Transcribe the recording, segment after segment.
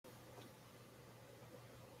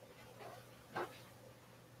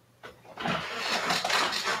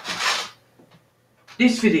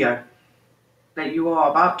This video that you are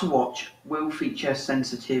about to watch will feature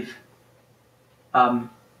sensitive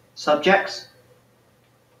subjects.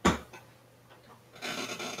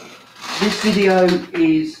 This video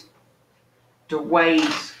is the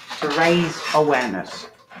ways to raise awareness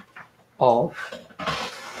of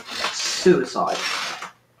suicide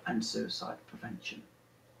and suicide prevention.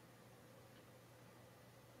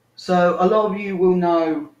 So a lot of you will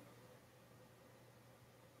know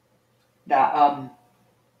that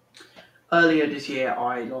earlier this year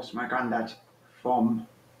I lost my granddad from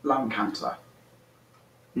lung cancer.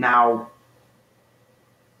 Now,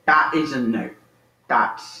 that isn't new.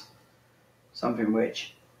 That's something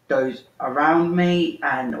which those around me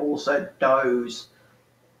and also those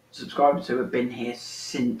subscribers who have been here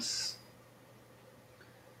since,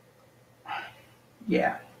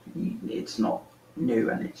 it's not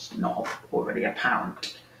new and it's not already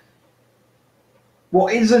apparent.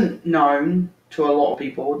 What isn't known to a lot of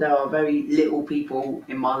people, there are very little people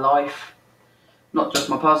in my life, not just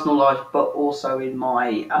my personal life, but also in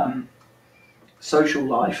my social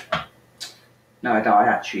life, know that I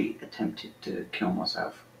actually attempted to kill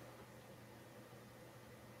myself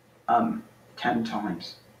 10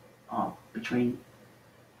 times. Between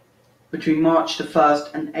March the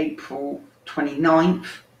 1st and April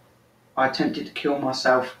 29th, I attempted to kill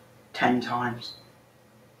myself 10 times.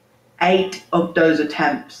 8 of those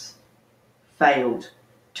attempts failed.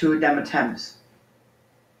 2 of them attempts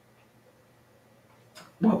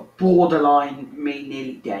were borderline me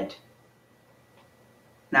nearly dead.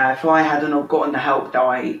 Now, if I hadn't have gotten the help that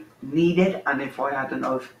I needed, and if I hadn't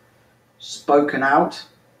have spoken out,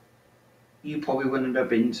 you probably wouldn't have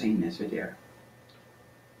been seeing this video.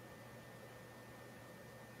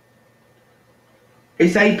 They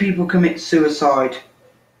say people commit suicide.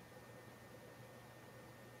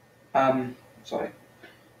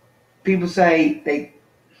 People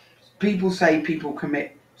say people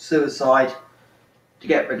commit suicide to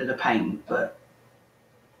get rid of the pain, but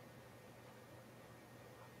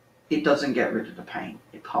it doesn't get rid of the pain.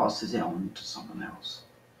 It passes it on to someone else.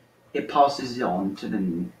 It passes it on to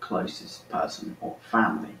the closest person or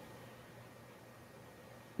family.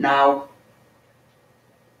 Now,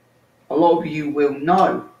 a lot of you will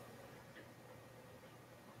know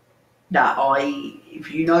that if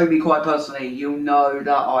you know me quite personally, you'll know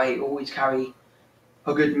that I always carry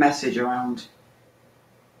a good message around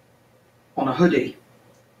on a hoodie: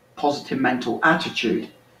 positive mental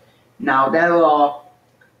attitude. Now,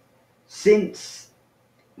 since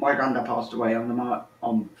my granddad passed away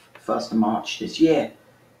on 1st of March this year,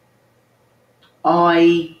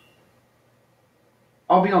 I'll be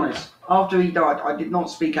honest, after he died, I did not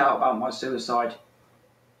speak out about my suicide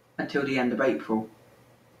until the end of April,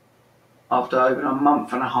 after over a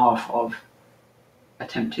month and a half of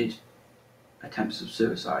attempts of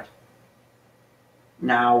suicide.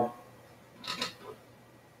 Now,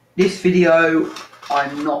 this video,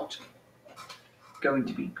 I'm not going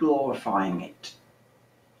to be glorifying it.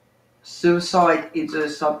 Suicide is a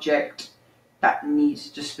subject that needs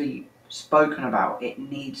to be spoken about.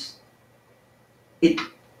 It's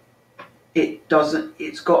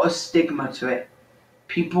got a stigma to it.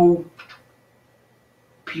 People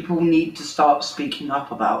need to start speaking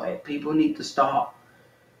up about it. People need to start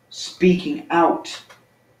speaking out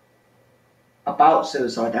about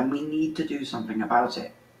suicide, and we need to do something about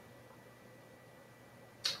it.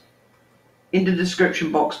 In the description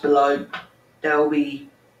box below, there will be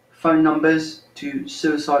phone numbers to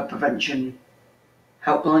suicide prevention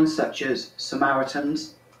helplines such as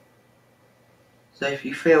Samaritans. So if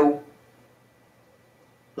you feel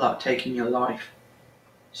like taking your life,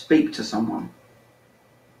 speak to someone.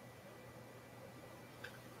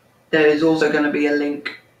 There is also going to be a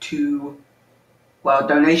link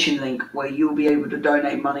donation link where you'll be able to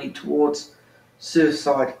donate money towards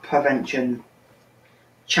suicide prevention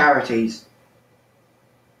charities.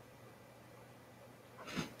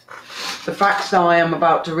 The facts that I am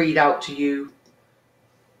about to read out to you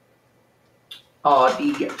are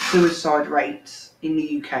the suicide rates in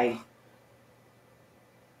the UK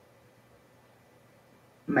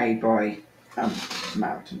made by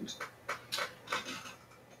Samaritans.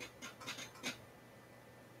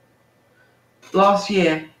 Last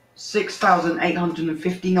year,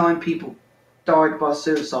 6,859 people died by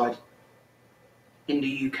suicide in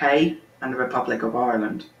the UK and the Republic of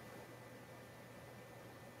Ireland.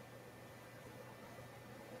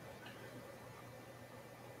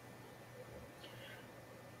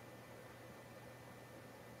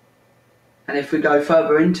 And if we go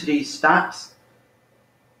further into these stats,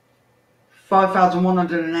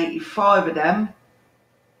 5,185 of them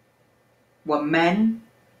were men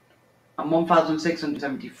and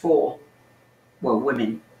 1,674 were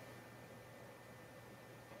women.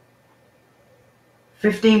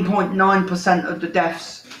 15.9% of the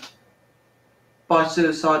deaths by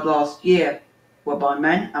suicide last year were by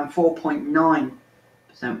men, and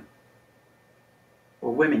 4.9%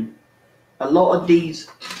 were women. A lot of these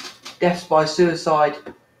deaths by suicide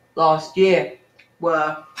last year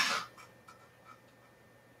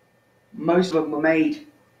most of them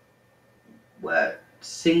were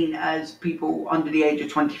seen as people under the age of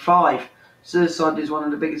 25. Suicide is one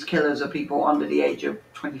of the biggest killers of people under the age of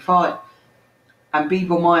 25. And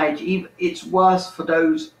people my age, it's worse for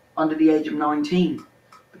those under the age of 19.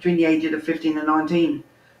 Between the ages of 15 and 19,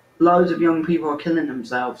 loads of young people are killing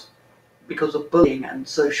themselves because of bullying and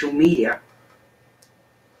social media.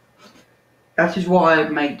 That is why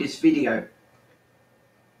I've made this video.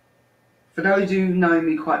 For those who know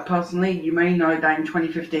me quite personally, you may know that in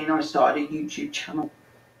 2015 I started a YouTube channel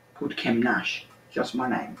called Kim Nash. Just my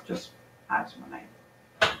name, just as my name.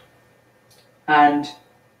 And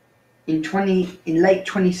in late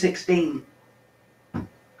 2016,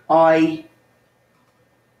 while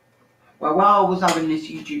I was having this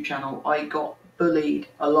YouTube channel, I got bullied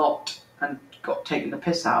a lot and got taken the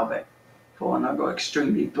piss out of it and I got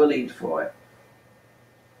extremely bullied for it.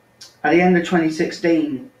 At the end of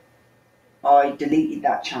 2016, I deleted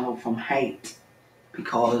that channel from hate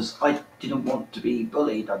because I didn't want to be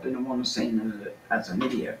bullied. I didn't want to be seen as an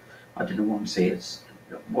idiot. I didn't want to see as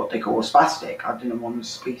what they call a spastic. I didn't want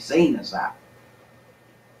to be seen as that.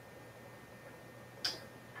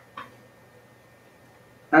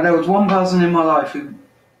 Now there was one person in my life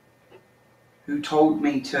who told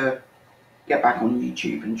me to get back on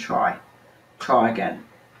YouTube and try again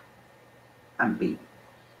and beat.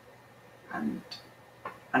 And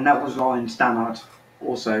that was Ryan Stannard,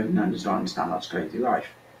 also known as Ryan Stannard's Crazy Life.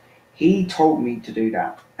 He told me to do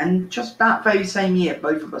that. And just that very same year,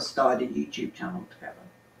 both of us started a YouTube channel together.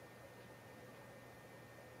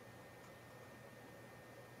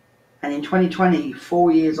 And in 2020,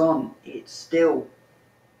 4 years on, it's still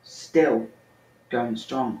going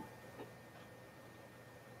strong.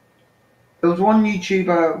 There was one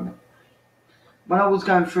YouTuber, when I was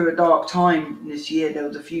going through a dark time this year, there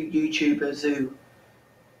was a few YouTubers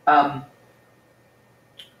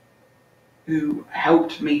who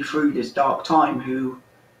helped me through this dark time, who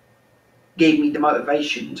gave me the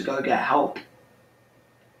motivation to go get help.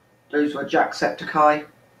 Those were Jacksepticeye,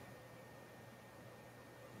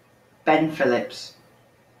 Ben Phillips.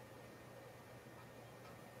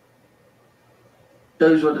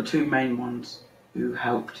 Those were the two main ones who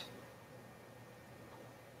helped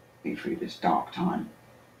me through this dark time.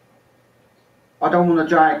 I don't want to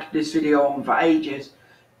drag this video on for ages,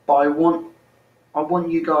 but I want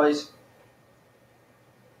you guys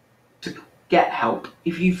to get help.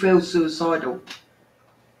 If you feel suicidal,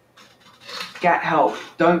 get help.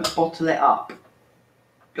 Don't bottle it up.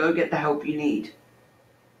 Go get the help you need.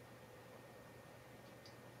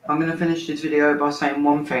 I'm going to finish this video by saying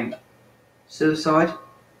one thing. Suicide,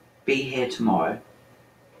 be here tomorrow.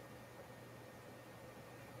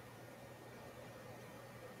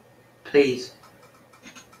 Please,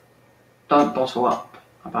 don't bottle up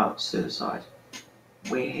about suicide.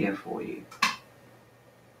 We're here for you.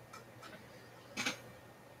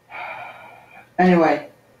 Anyway,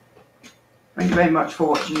 thank you very much for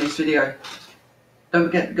watching this video. Don't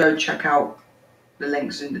forget to go check out the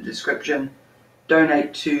links in the description.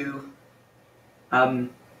 Donate to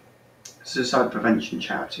suicide prevention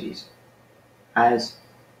charities, as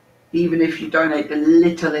even if you donate the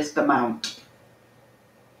littlest amount,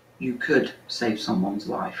 you could save someone's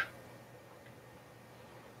life.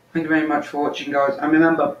 Thank you very much for watching, guys, and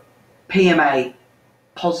remember, PMA,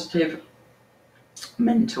 positive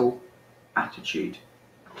mental attitude.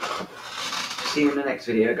 See you in the next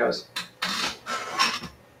video, guys.